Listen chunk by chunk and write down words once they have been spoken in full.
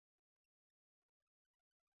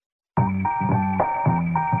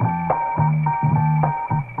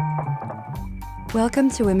Welcome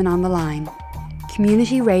to Women on the Line,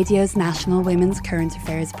 Community Radio's National Women's Current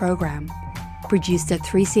Affairs programme, produced at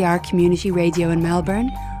 3CR Community Radio in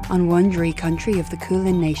Melbourne on Wurundjeri country of the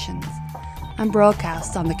Kulin Nations, and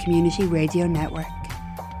broadcast on the Community Radio Network.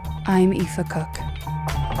 I'm Aoife Cook.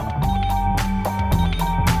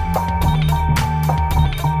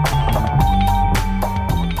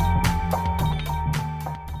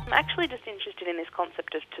 Just interested in this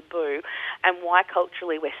concept of taboo and why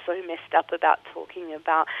culturally we're so messed up about talking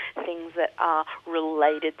about things that are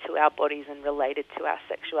related to our bodies and related to our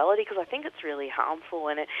sexuality, because I think it's really harmful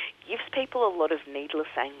and it gives people a lot of needless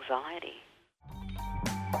anxiety.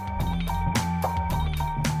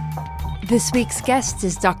 This week's guest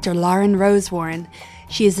is Dr. Lauren Rosewarne.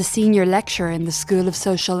 She is a senior lecturer in the School of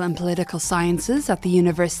Social and Political Sciences at the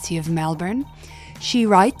University of Melbourne. She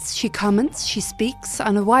writes, she comments, she speaks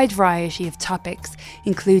on a wide variety of topics,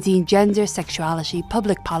 including gender, sexuality,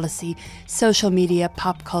 public policy, social media,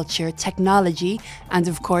 pop culture, technology, and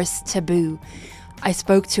of course, taboo. I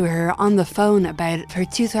spoke to her on the phone about her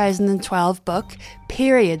 2012 book,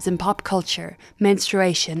 Periods in Pop Culture,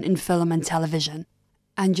 Menstruation in Film and Television.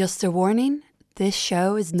 And just a warning, this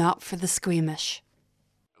show is not for the squeamish.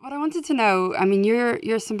 What I wanted to know, I mean,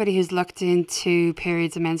 you're somebody who's looked into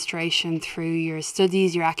periods of menstruation through your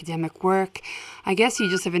studies, your academic work. I guess you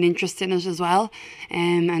just have an interest in it as well,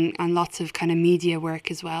 and lots of kind of media work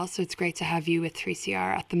as well. So it's great to have you with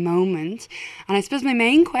 3CR at the moment. And I suppose my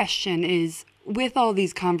main question is, with all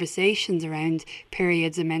these conversations around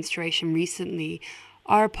periods of menstruation recently,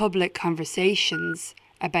 are public conversations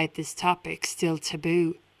about this topic still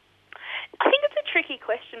taboo? I think it's a tricky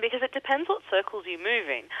question because it depends what circles you move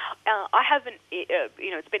in. I haven't,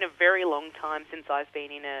 it's been a very long time since I've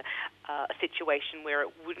been in a situation where it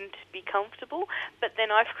wouldn't be comfortable, but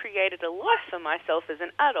then I've created a life for myself as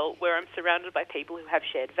an adult where I'm surrounded by people who have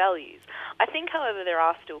shared values. I think, however, there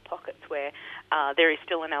are still pockets where there is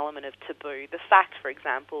still an element of taboo. The fact, for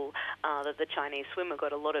example, that the Chinese swimmer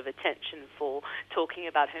got a lot of attention for talking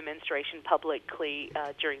about her menstruation publicly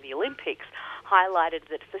during the Olympics highlighted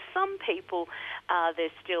that for some people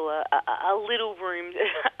there's still a little room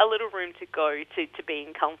to go to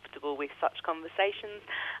being comfortable with such conversations.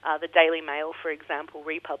 The Daily Mail, for example,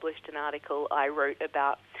 republished an article I wrote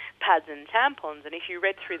about pads and tampons, and if you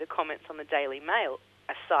read through the comments on the Daily Mail,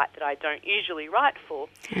 a site that I don't usually write for,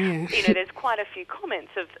 there's quite a few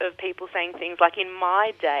comments of people saying things like, in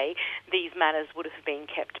my day, these matters would have been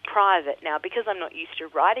kept private. Now, because I'm not used to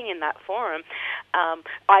writing in that forum,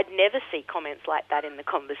 I'd never see comments like that in The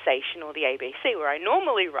Conversation or the ABC, where I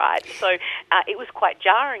normally write. So it was quite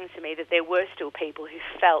jarring to me that there were still people who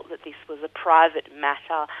felt that this was a private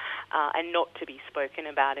matter and not to be spoken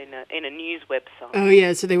about in a news website. Oh,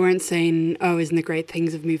 yeah, so they weren't saying, oh, isn't it great,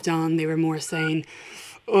 things have moved on. They were more saying,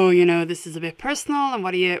 oh, this is a bit personal, and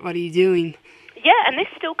what are you doing? Yeah, and this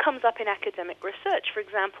still comes up in academic research. For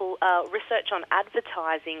example, research on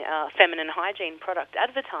advertising, feminine hygiene product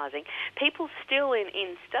advertising. People still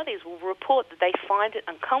in studies will report that they find it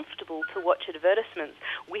uncomfortable to watch advertisements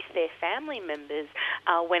with their family members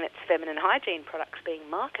when it's feminine hygiene products being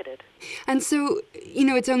marketed. And so,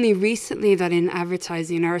 it's only recently that in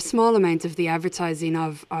advertising, or a small amount of the advertising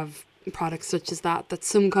of products such as that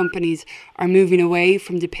some companies are moving away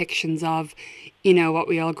from depictions of, what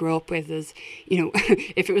we all grew up with as,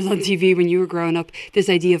 if it was on TV when you were growing up, this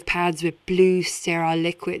idea of pads with blue sterile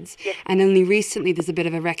liquids. Yes. And only recently there's a bit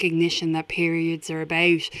of a recognition that periods are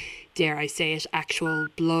about, dare I say it, actual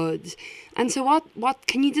blood. And so what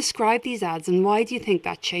can you describe these ads, and why do you think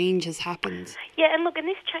that change has happened? Yeah, and look, and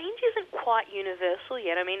this change isn't quite universal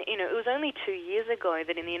yet. I mean, it was only 2 years ago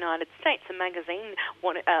that in the United States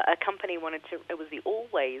a company wanted to, it was the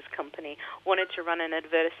Always company, wanted to run an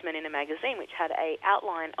advertisement in a magazine which had a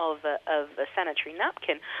outline of a sanitary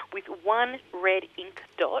napkin with one red ink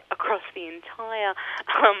dot across the entire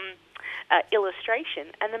illustration,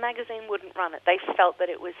 and the magazine wouldn't run it. They felt that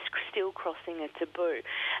it was still crossing a taboo.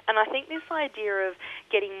 And I think this idea of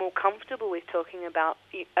getting more comfortable with talking about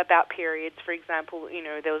periods, for example,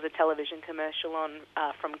 there was a television commercial on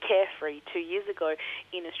from Carefree 2 years ago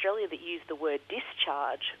in Australia that used the word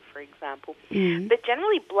discharge, for example. Mm. But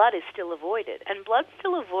generally blood is still avoided, and blood's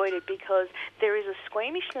still avoided because there is a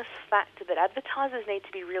squeamishness factor that advertisers need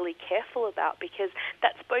to be really careful about, because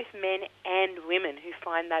that's both men and women who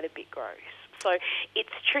find that a bit gross. So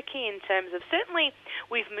it's tricky in terms of, certainly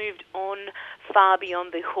we've moved on far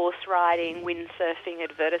beyond the horse riding, windsurfing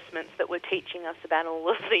advertisements that were teaching us about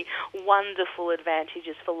all of the wonderful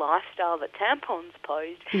advantages for lifestyle that tampons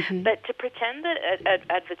posed. Mm-hmm. But to pretend that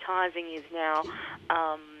advertising is now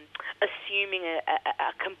assuming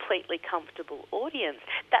a completely comfortable audience.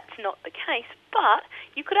 That's not the case, but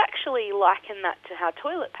you could actually liken that to how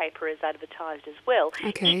toilet paper is advertised as well.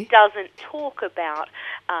 Okay. It doesn't talk about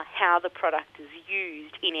how the product is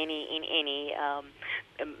used in any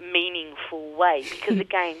meaningful way, because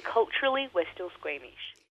again, culturally, we're still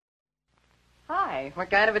squeamish. Hi, what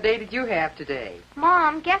kind of a day did you have today?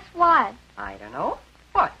 Mom, guess what? I don't know.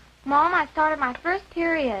 What? Mom, I started my first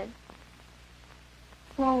period.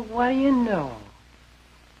 Well, what do you know?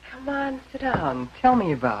 Come on, sit down. Tell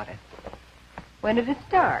me about it. When did it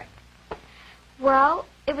start? Well,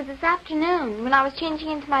 it was this afternoon when I was changing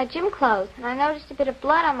into my gym clothes, and I noticed a bit of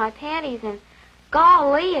blood on my panties, and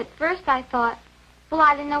golly, at first I thought, well,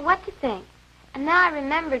 I didn't know what to think. And then I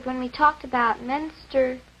remembered when we talked about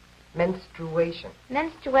Menstruation.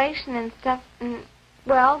 menstruation and stuff, and,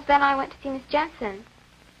 well, then I went to see Miss Jensen.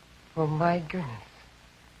 Oh, my goodness.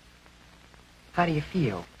 How do you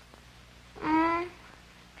feel? Kind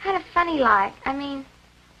of funny-like. I mean,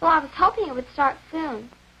 well, I was hoping it would start soon,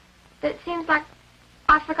 but it seems like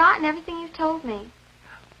I've forgotten everything you've told me.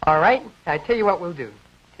 All right, I tell you what we'll do.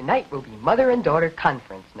 Tonight will be mother and daughter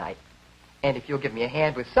conference night. And if you'll give me a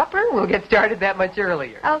hand with supper, we'll get started that much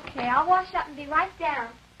earlier. Okay, I'll wash up and be right down.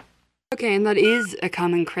 Okay, and that is a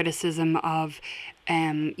common criticism of,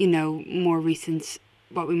 more recent,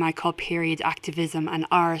 what we might call period activism and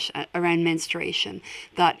art around menstruation,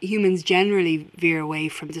 that humans generally veer away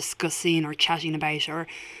from discussing or chatting about, or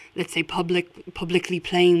let's say publicly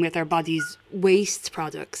playing with our body's waste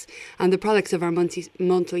products. And the products of our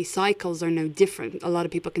monthly cycles are no different. A lot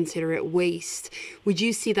of people consider it waste. Would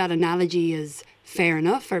you see that analogy as fair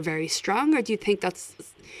enough or very strong, or do you think that's...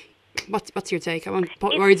 What's your take? I won't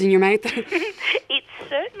put words in your mouth. It's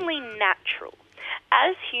certainly natural.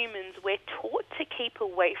 As humans, we're taught to keep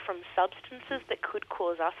away from substances that could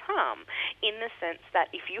cause us harm, in the sense that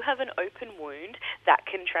if you have an open wound, that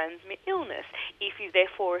can transmit illness. If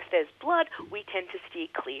there's blood, we tend to steer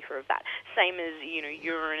clear of that. Same as,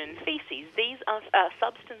 urine and feces. These are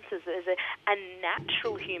substances. There's a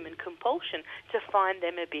natural human compulsion to find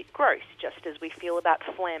them a bit gross, just as we feel about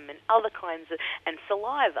phlegm and other kinds of, and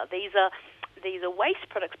saliva. These are waste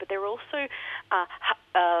products, but they're also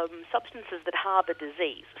substances that harbour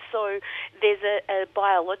disease. So there's a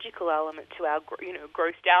biological element to our,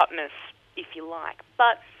 grossed outness, if you like.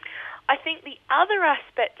 But I think the other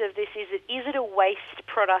aspect of this is it a waste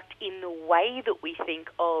product in the way that we think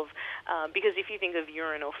of, because if you think of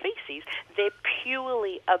urine or feces, they're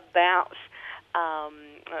purely about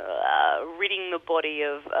ridding the body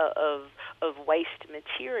of waste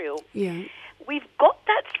material. Yeah. We've got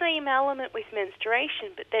that same element with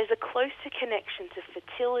menstruation, but there's a closer connection to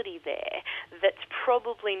fertility there that's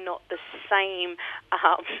probably not the same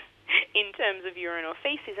in terms of urine or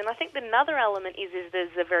feces. And I think another element is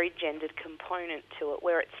there's a very gendered component to it,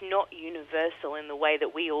 where it's not universal in the way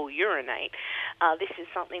that we all urinate. This is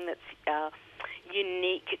something that's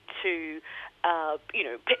unique to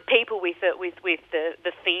people with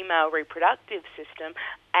the female reproductive system,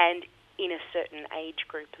 and in a certain age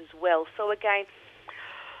group as well. So again,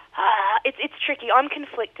 it's tricky. I'm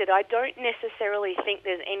conflicted. I don't necessarily think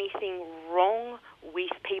there's anything wrong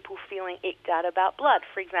with people feeling icked out about blood.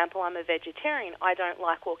 For example, I'm a vegetarian. I don't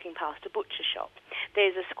like walking past a butcher shop.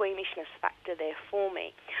 There's a squeamishness factor there for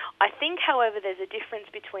me. I think, however, there's a difference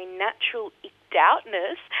between natural icked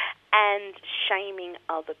outness and shaming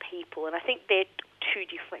other people, and I think they're two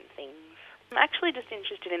different things. I'm actually just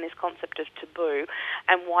interested in this concept of taboo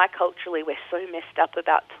and why culturally we're so messed up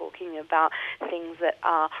about talking about things that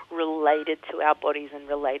are related to our bodies and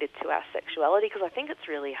related to our sexuality, because I think it's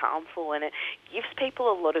really harmful and it gives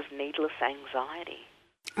people a lot of needless anxiety.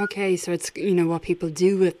 Okay, so it's, what people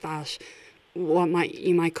do with that,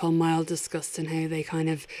 you might call mild disgust, and how they kind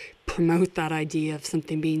of promote that idea of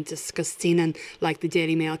something being disgusting, and like the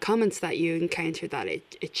Daily Mail comments that you encounter, that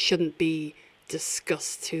it shouldn't be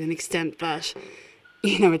discussed to an extent that,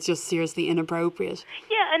 it's just seriously inappropriate.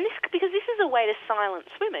 Yeah, and because this is a way to silence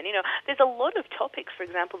women. There's a lot of topics, for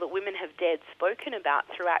example, that women have dared spoken about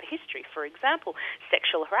throughout history. For example,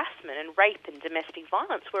 sexual harassment and rape and domestic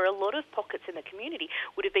violence, where a lot of pockets in the community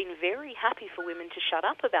would have been very happy for women to shut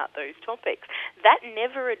up about those topics. That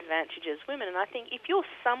never advantages women, and I think if you're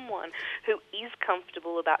someone who is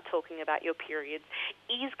comfortable about talking about your periods,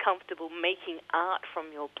 is comfortable making art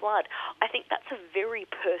from your blood, I think that's a very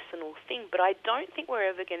personal thing, but I don't think we're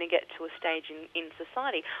ever going to get to a stage in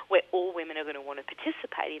society where all women are going to want to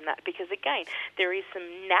participate in that, because again, there is some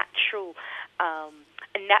natural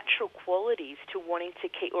qualities to wanting to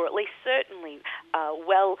keep, or at least certainly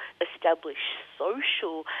well-established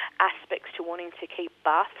social aspects to wanting to keep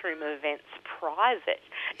bathroom events private.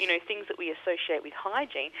 things that we associate with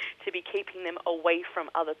hygiene, to be keeping them away from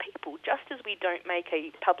other people, just as we don't make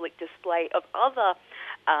a public display of other,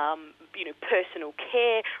 personal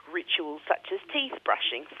care rituals such as teeth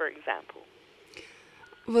brushing, for example.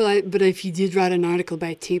 Well, but if you did write an article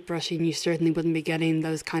about teeth brushing, you certainly wouldn't be getting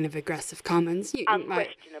those kind of aggressive comments.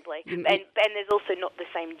 Unquestionably. And there's also not the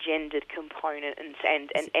same gendered component and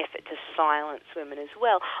effort to silence women as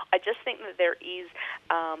well. I just think that there is,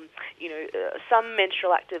 some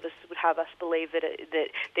menstrual activists would have us believe that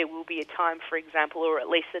there will be a time, for example, or at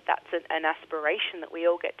least that's an aspiration, that we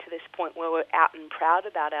all get to this point where we're out and proud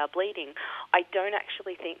about our bleeding. I don't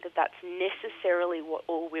actually think that that's necessarily what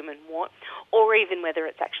all women want, or even whether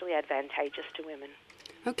it's actually advantageous to women.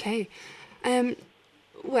 Okay.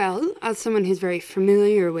 Well, as someone who's very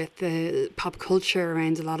familiar with the pop culture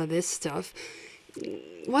around a lot of this stuff,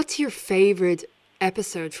 what's your favourite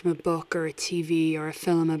episode from a book or a TV or a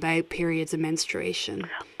film about periods of menstruation?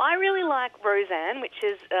 I really like Roseanne, which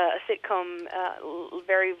is a sitcom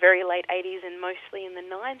very, very late 80s and mostly in the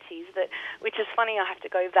 90s, which is funny I have to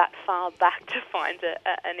go that far back to find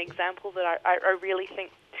an example that I really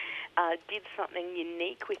think did something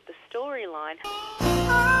unique with the storyline.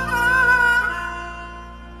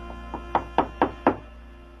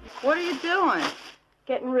 What are you doing?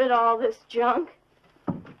 Getting rid of all this junk.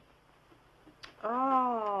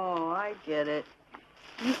 Oh, I get it.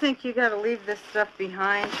 You think you gotta leave this stuff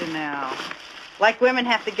behind you now. Like women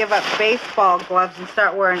have to give up baseball gloves and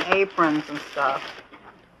start wearing aprons and stuff.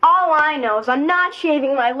 All I know is I'm not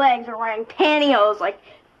shaving my legs or wearing pantyhose like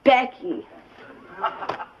Becky.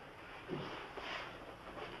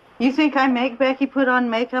 You think I make Becky put on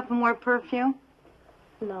makeup and wear perfume?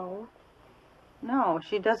 No. No,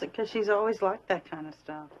 she does it because she's always liked that kind of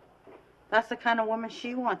stuff. That's the kind of woman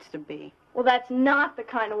she wants to be. Well, that's not the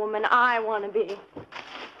kind of woman I want to be.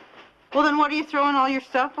 Well, then what are you throwing all your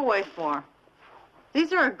stuff away for?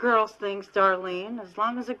 These are a girl's things, Darlene, as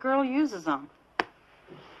long as a girl uses them.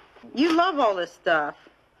 You love all this stuff.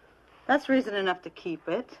 That's reason enough to keep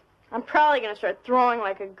it. I'm probably going to start throwing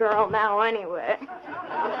like a girl now anyway.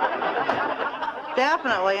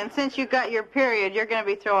 Definitely, and since you got your period, you're going to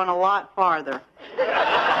be throwing a lot farther.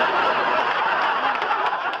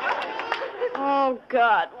 Oh,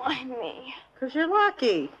 God, why me? 'Cause you're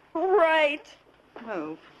lucky. Right.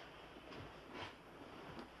 Move.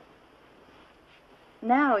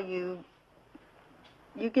 Now you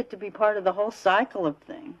get to be part of the whole cycle of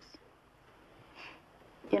things.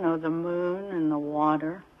 You know, the moon and the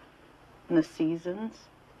water and the seasons.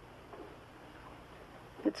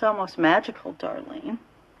 It's almost magical, Darlene.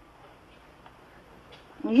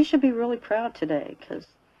 You should be really proud today, because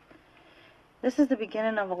this is the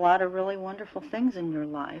beginning of a lot of really wonderful things in your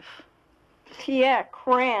life. Yeah,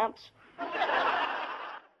 cramps.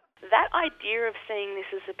 That idea of seeing this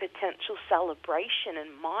as a potential celebration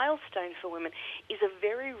and milestone for women is a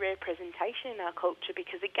very rare presentation in our culture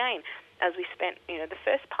because, again, as we spent the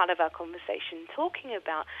first part of our conversation talking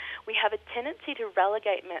about, we have a tendency to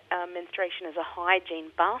relegate menstruation as a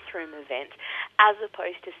hygiene bathroom event as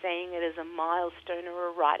opposed to seeing it as a milestone or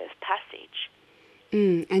a rite of passage.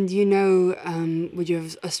 And would you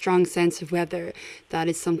have a strong sense of whether that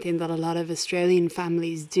is something that a lot of Australian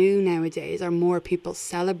families do nowadays? Are more people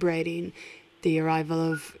celebrating the arrival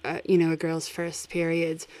of, a girl's first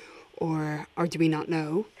period, or do we not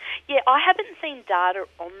know? Yeah, I haven't seen data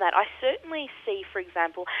on that. I certainly see, for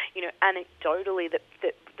example, anecdotally that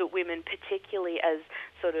women, particularly as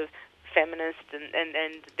sort of feminists and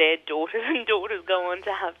their daughters go on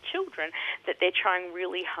to have children, that they're trying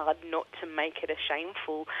really hard not to make it a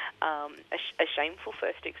shameful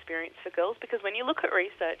first experience for girls, because when you look at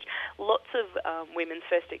research, lots of women's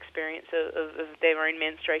first experience of their own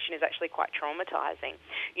menstruation is actually quite traumatizing.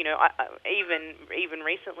 Even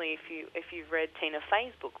recently, if you've read Tina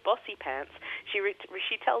Fey's book Bossy Pants,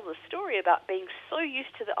 she tells a story about being so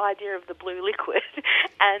used to the idea of the blue liquid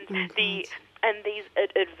and these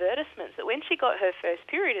advertisements that when she got her first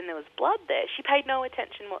period and there was blood there, she paid no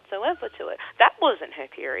attention whatsoever to it. That wasn't her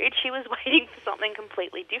period. She was waiting for something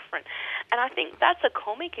completely different. And I think that's a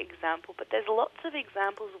comic example, but there's lots of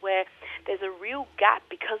examples where there's a real gap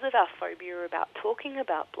because of our phobia about talking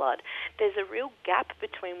about blood. There's a real gap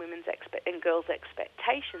between women's and girls'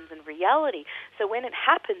 expectations and reality. So when it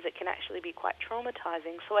happens, it can actually be quite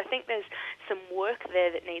traumatizing. So I think there's some work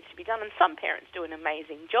there that needs to be done, and some parents do an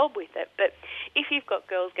amazing job with it. But if you've got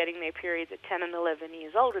girls getting their periods at 10 and 11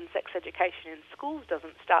 years old and sex education in schools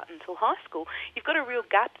doesn't start until high school, you've got a real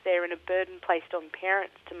gap there and a burden placed on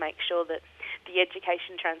parents to make sure that the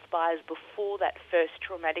education transpires before that first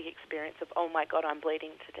traumatic experience of, oh my God, I'm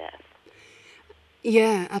bleeding to death.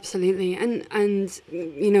 Yeah, absolutely. And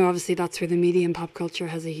you know, obviously that's where the media and pop culture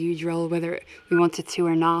has a huge role, whether we want it to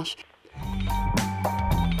or not.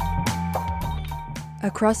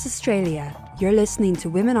 Across Australia, you're listening to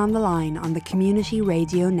Women on the Line on the Community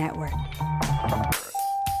Radio Network.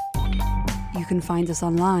 You can find us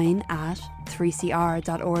online at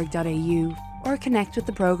 3cr.org.au or connect with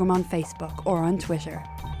the programme on Facebook or on Twitter.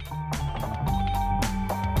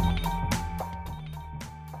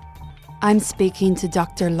 I'm speaking to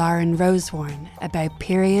Dr. Lauren Rosewarne about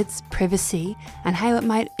periods, privacy, and how it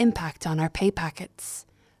might impact on our pay packets.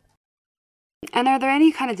 And are there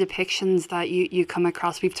any kind of depictions that you come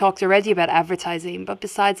across? We've talked already about advertising, but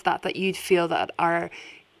besides that you'd feel that are,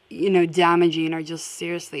 you know, damaging or just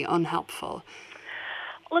seriously unhelpful?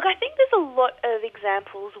 Look, I think there's a lot of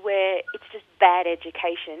examples where it's just bad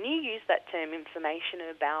education. You use that term information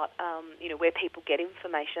about, where people get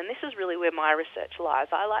information. And this is really where my research lies.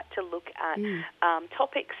 I like to look at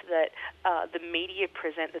topics that the media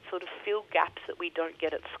present that sort of fill gaps that we don't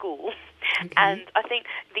get at school. Okay. And I think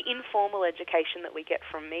the informal education that we get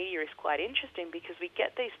from media is quite interesting because we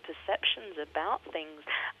get these perceptions about things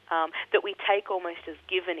that we take almost as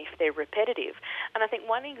given if they're repetitive. And I think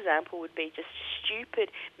one example would be just stupid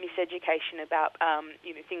miseducation about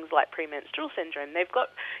things like premenstrual syndrome. They've got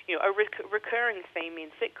a recurring theme in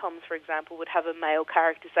sitcoms, for example, would have a male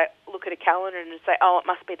character look at a calendar and say, oh, it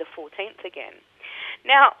must be the 14th again.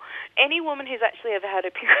 Now, any woman who's actually ever had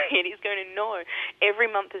a period is going to know every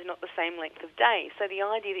month is not the same length of days. So the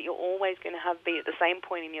idea that you're always going to be at the same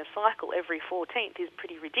point in your cycle every 14th is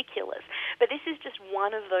pretty ridiculous. But this is just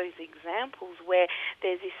one of those examples where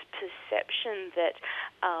there's this perception that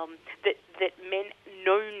that men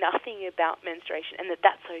know nothing about menstruation and that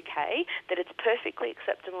that's okay, that it's perfectly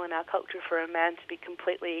acceptable in our culture for a man to be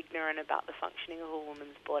completely ignorant about the functioning of a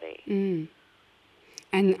woman's body.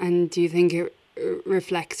 And do you think it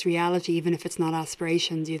reflects reality, even if it's not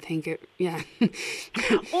aspiration? Do you think it, yeah?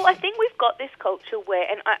 Well, I think we've got this culture where,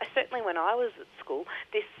 and certainly when I was at school,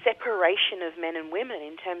 this separation of men and women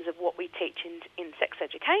in terms of what we teach in sex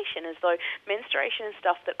education, as though menstruation is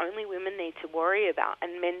stuff that only women need to worry about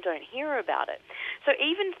and men don't hear about it. So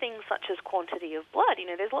even things such as quantity of blood,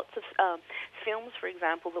 there's lots of films, for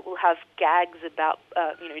example, that will have gags about,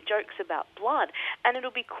 jokes about blood, and it'll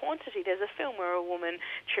be quantity. There's a film where a woman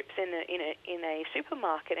trips in a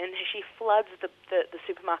supermarket and she floods the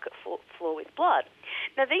supermarket floor with blood.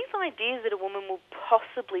 Now, these ideas that a woman will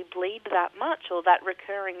possibly bleed that much, or that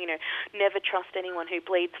recurring, never trust anyone who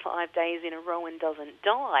bleeds 5 days in a row and doesn't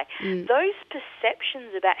die, those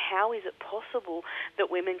perceptions about how is it possible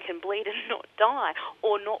that women can bleed and not die,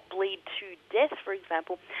 or not bleed to death, for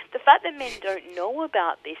example, the fact that men don't know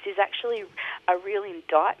about this is actually a real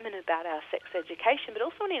indictment about our sex education, but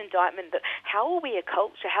also an indictment that how are we a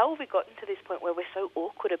culture, how have we gotten to this point where we're so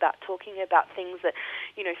awkward about talking about things that,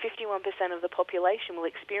 51% of the population will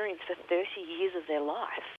experience for 30 years of their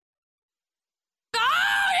life. Oh,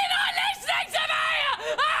 you're not listening to me!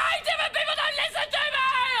 I hate it when people don't listen to me!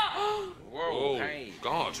 Whoa, hey.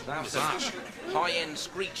 God, what was that? High-end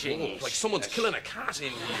screeching. Like someone's killing a cat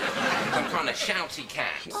in here. Some kind of shouty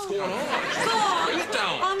cat. What's going on? God, Bring it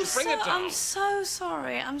down. Bring it down. I'm so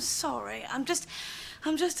sorry. I'm sorry. I'm just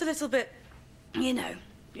a little bit,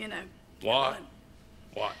 What?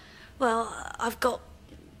 What? Well, I've got,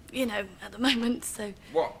 at the moment, so...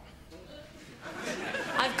 What?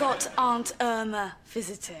 I've got Aunt Irma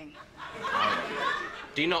visiting.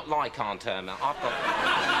 Do you not like Aunt Irma?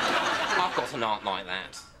 I've got an aunt like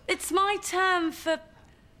that. It's my term for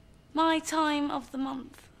my time of the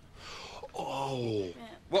month. Oh. Yeah.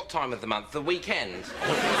 What time of the month? The weekend?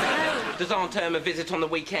 Does Aunt Irma visit on the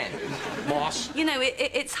weekend? Moss.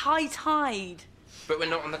 It's high tide. But we're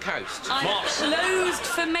not on the coast. I'm closed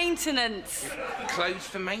for maintenance. Closed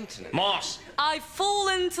for maintenance? Moss. I've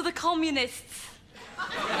fallen to the communists.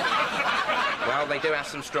 Well, they do have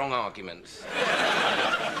some strong arguments.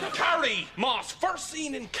 Carrie! Moss, first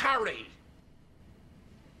scene in Carrie.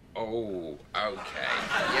 Oh, okay.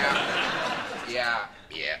 Yeah.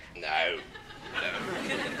 No.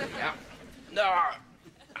 Yeah. No.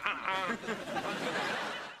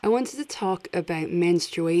 I wanted to talk about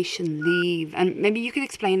menstruation leave, and maybe you could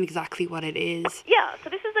explain exactly what it is. Yeah, so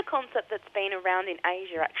this is a concept that's been around in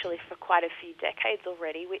Asia actually for quite a few decades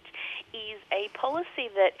already, which is a policy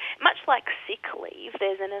that, much like sick leave,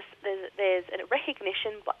 there's a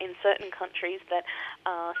recognition in certain countries that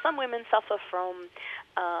some women suffer from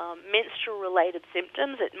menstrual-related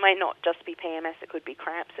symptoms. It may not just be PMS, it could be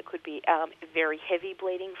cramps, it could be very heavy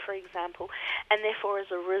bleeding, for example, and therefore as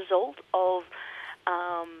a result of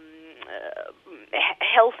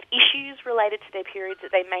health issues related to their periods,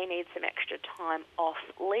 that they may need some extra time off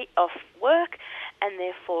work, and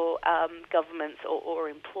therefore governments or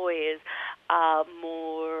employers are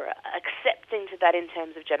more accepting to that in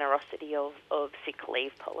terms of generosity of sick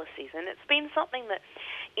leave policies. And it's been something that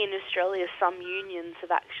in Australia some unions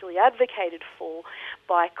have actually advocated for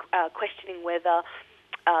by questioning whether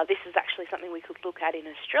this is actually something we could look at in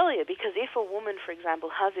Australia, because if a woman, for example,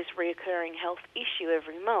 has this reoccurring health issue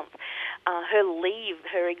every month,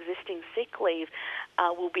 her existing sick leave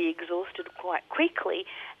will be exhausted quite quickly,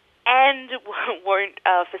 and won't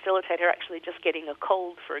facilitate her actually just getting a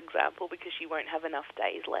cold, for example, because she won't have enough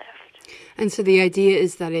days left. And so the idea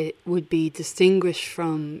is that it would be distinguished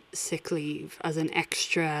from sick leave as an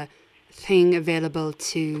extra thing available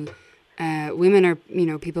to women or,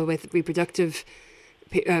 people with reproductive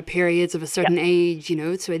periods of a certain age,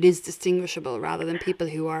 so it is distinguishable rather than people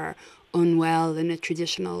who are unwell in a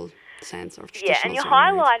traditional sense or traditional. Yeah, and you're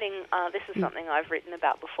highlighting, this is something I've written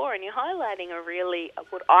about before, and you're highlighting a really,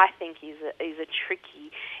 what I think is a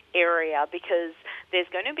tricky area, because there's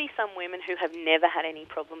going to be some women who have never had any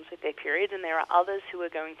problems with their periods, and there are others who are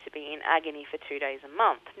going to be in agony for 2 days a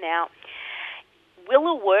month. Now, will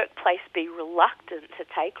a workplace be reluctant to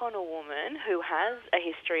take on a woman who has a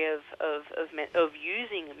history of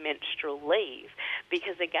using menstrual leave?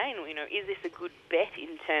 Because again, is this a good bet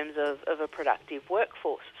in terms of a productive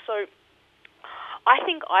workforce? So I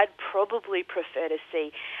think I'd probably prefer to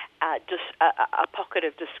see just a pocket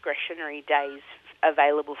of discretionary days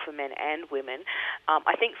available for men and women.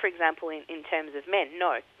 I think, for example, in terms of men,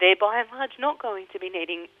 no, they're by and large not going to be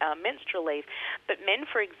needing menstrual leave. But men,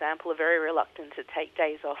 for example, are very reluctant to take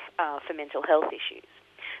days off for mental health issues.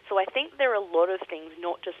 So I think there are a lot of things,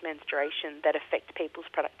 not just menstruation, that affect people's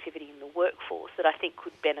productivity in the workforce that I think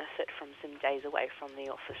could benefit from some days away from the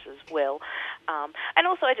office as well. And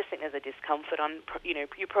also I just think there's a discomfort.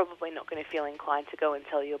 You're probably not going to feel inclined to go and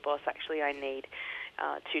tell your boss, actually, I need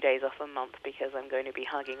 2 days off a month because I'm going to be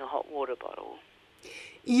hugging a hot water bottle.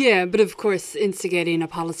 Yeah, but of course, instigating a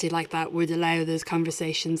policy like that would allow those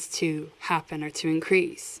conversations to happen or to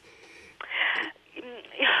increase.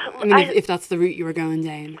 I mean, if that's the route you were going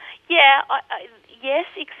down. Yeah, yes,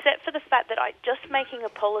 except for the fact that just making a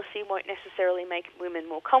policy won't necessarily make women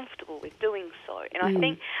more comfortable with doing so. And I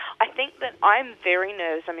think that I'm very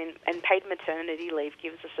nervous. I mean, and paid maternity leave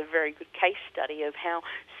gives us a very good case study of how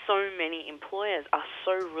so many employers are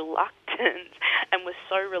so reluctant and were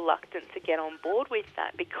so reluctant to get on board with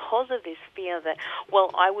that because of this fear that,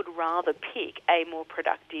 well, I would rather pick a more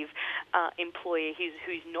productive employee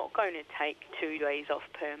who's not going to take 2 days off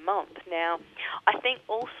per month. Now, I think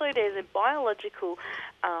also there's a biological,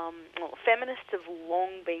 feminists have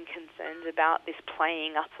long been concerned about this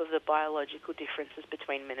playing up of the biological differences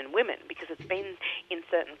between men and women, because it's been, in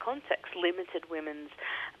certain contexts, limited women's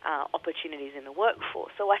opportunities in the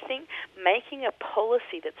workforce. So I think making a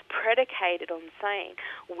policy that's predicated on saying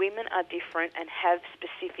women are different and have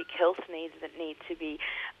specific health needs that need to be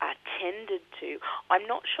tended to, I'm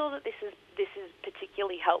not sure that this is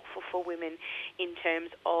particularly helpful for women in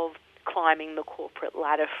terms of climbing the corporate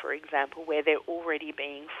ladder, for example, where they're already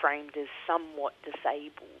being framed as somewhat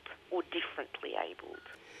disabled or differently abled.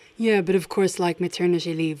 Yeah, but of course, like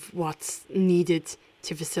maternity leave, what's needed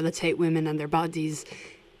to facilitate women and their bodies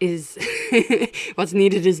is what's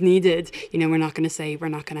needed is needed. We're not going to say we're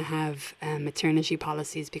not going to have maternity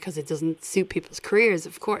policies because it doesn't suit people's careers,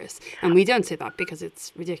 of course. And we don't say that because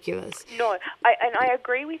it's ridiculous. No, I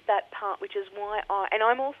agree with that part, which is why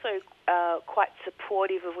I'm also quite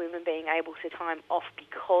supportive of women being able to time off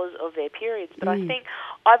because of their periods. But I think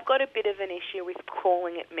I've got a bit of an issue with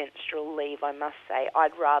calling it menstrual leave, I must say.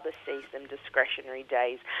 I'd rather see some discretionary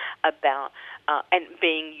days about and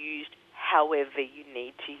being used however you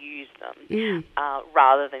need to use them,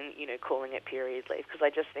 rather than calling it period leave, because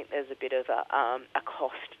I just think there's a bit of a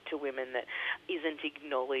cost to women that isn't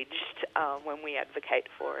acknowledged when we advocate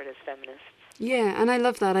for it as feminists. Yeah, and I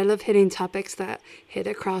love that. I love hitting topics that hit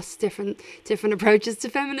across different approaches to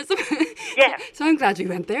feminism. Yeah. So I'm glad we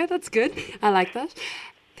went there. That's good. I like that.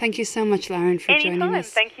 Thank you so much, Lauren, for joining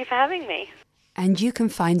us. Thank you for having me. And you can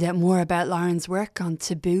find out more about Lauren's work on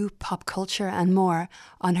taboo, pop culture and more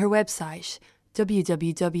on her website,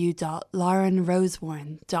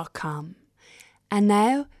 www.laurenrosewarren.com. And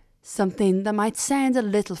now, something that might sound a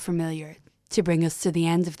little familiar to bring us to the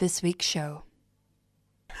end of this week's show.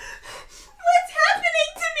 What's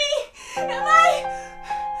happening to me? Am I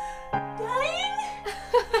dying?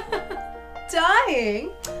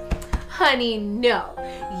 Dying? Honey, no.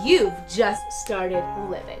 You've just started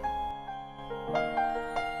living.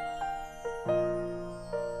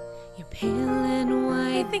 You're pale and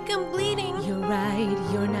white I think I'm bleeding. You're right,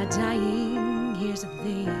 you're not dying. Here's the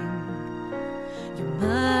thing. Your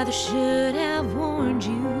mother should have warned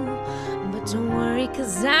you. But don't worry,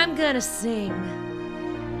 'cause I'm gonna sing.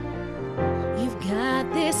 You've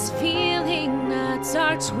got this feeling, knots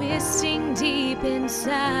are twisting deep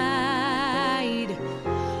inside.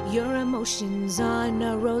 Your emotions on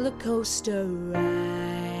a roller coaster ride.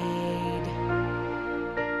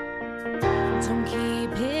 Don't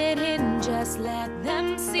keep it hidden, just let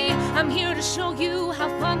them see. I'm here to show you how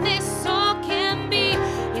fun this all can be.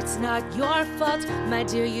 It's not your fault, my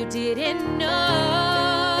dear, you didn't know.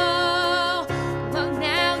 Well,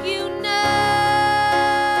 now you know.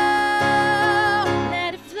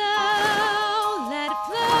 Let it flow, let it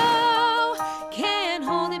flow. Can't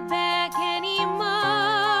hold it back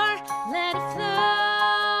anymore. Let it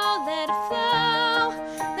flow, let it flow.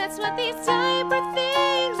 That's what these diaper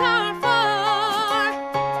things are for.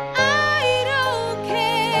 I don't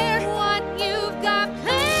care what you've got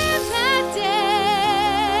planned that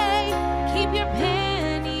day. Keep your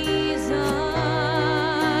panties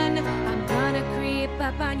on. I'm gonna creep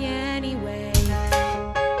up on you anyway.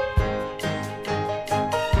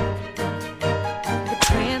 The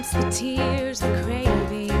trance, the tears, the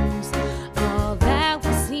cravings, all that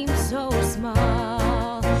will seem so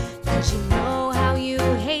small. 'Cause you know how you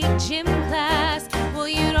hate gym class. Well,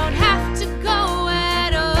 you don't have to go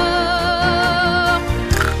at all.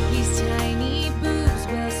 These tiny boobs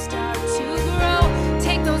will start to grow.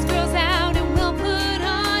 Take those girls out and we'll put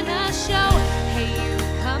on a show. Hey, you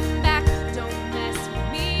come back, don't mess with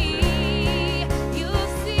me. You'll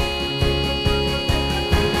see.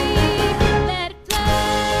 Let it flow,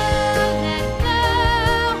 let it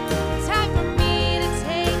flow. Time for me to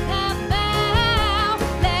take a bow.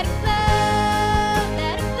 Let it flow,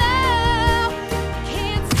 let it flow.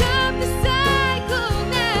 Can't stop the cycle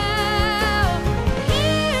now.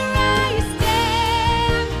 Here I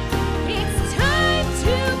stand. It's time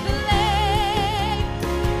to play.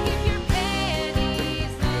 Keep your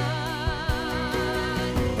panties on.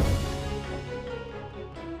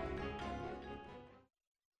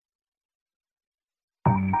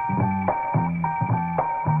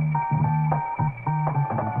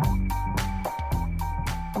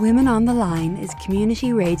 Women on the Line is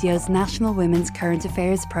Community Radio's National Women's Current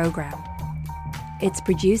Affairs programme. It's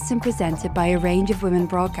produced and presented by a range of women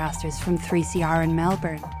broadcasters from 3CR in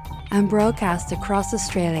Melbourne and broadcast across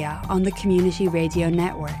Australia on the Community Radio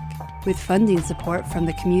Network with funding support from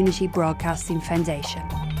the Community Broadcasting Foundation.